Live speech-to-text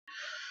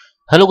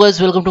Hello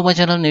guys, welcome to my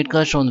channel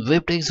NetCast on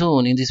WebTech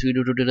Zone. In this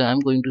video today I'm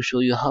going to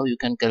show you how you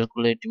can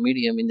calculate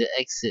medium in the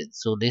Excel.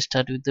 So let's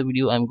start with the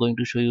video. I'm going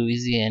to show you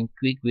easy and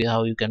quick way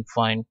how you can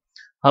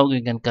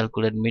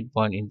calculate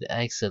midpoint in the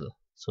Excel.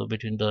 So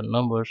between the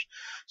numbers.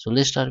 So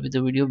let's start with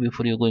the video.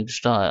 Before you're going to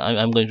start,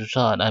 I'm going to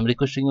start. I'm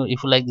requesting you,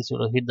 if you like this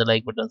video, hit the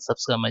like button,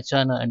 subscribe my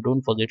channel, and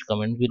don't forget to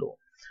comment below.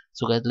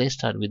 So guys, let's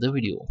start with the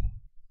video.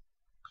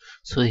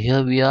 So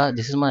here we are.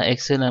 This is my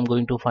Excel. I'm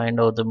going to find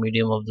out the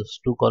medium of this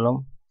two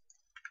column.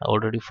 I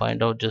already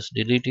find out, just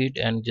delete it,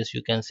 and just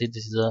you can see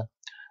this is a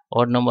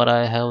odd number.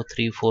 I have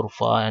 3 4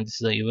 5, and this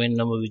is a even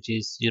number which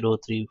is 0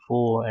 3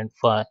 4 and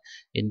 5.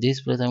 In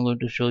this place I'm going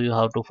to show you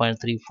how to find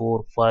 3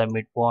 4 5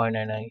 midpoint,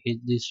 and I hit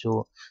this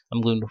show. I'm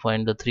going to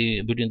find the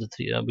three between the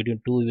three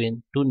between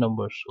two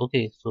numbers.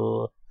 Okay,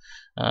 so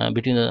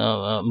between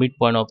the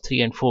midpoint of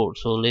 3 and 4.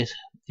 So let's,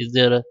 is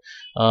there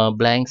a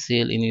blank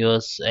cell in your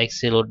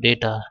Excel or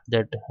data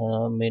that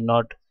may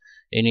not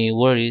any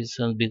worries,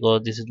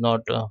 because this is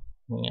not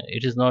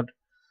it is not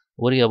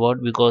worry about,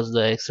 because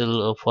the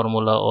Excel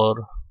formula or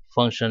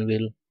function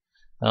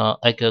will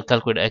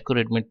calculate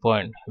accurate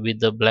midpoint with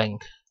the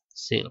blank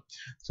cell.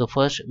 So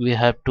first we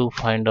have to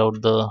find out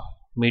the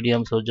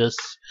medium. So just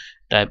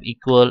type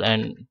equal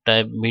and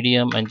type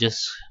medium and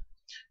just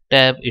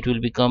tab, it will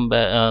become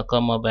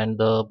come up and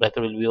the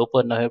bracket will be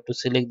open. Now I have to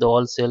select the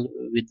all cell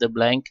with the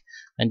blank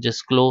and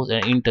just close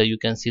and enter. You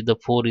can see the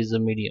 4 is the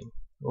medium.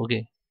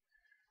 Okay,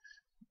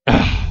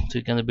 so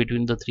you can,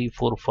 between the 3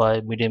 4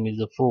 5, medium is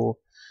the 4.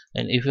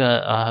 And if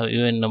I have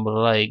even number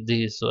like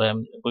this, so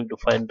I'm going to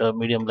find the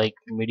medium like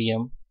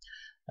medium,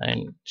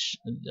 and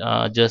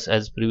just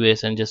as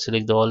previous, and just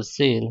select the all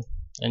cell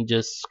and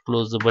just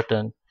close the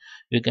button.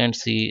 You can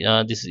see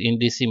this is in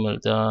decimal,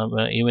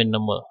 the even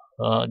number,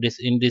 this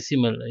in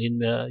decimal,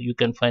 in you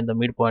can find the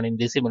midpoint in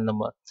decimal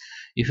number.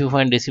 If you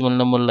find decimal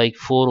number like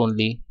 4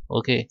 only,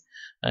 okay,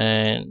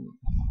 and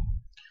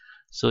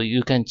so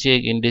you can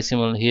check in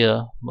decimal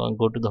here.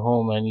 Go to the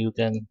home and you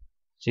can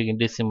check in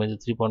decimal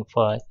is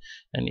 3.5,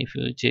 and if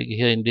you check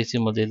here in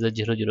decimal there is a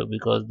 00,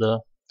 because the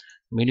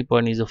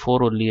midpoint is a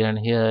 4 only, and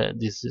here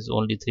this is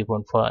only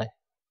 3.5.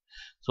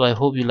 So I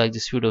hope you like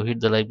this video. Hit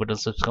the like button,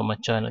 subscribe my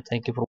channel. Thank you for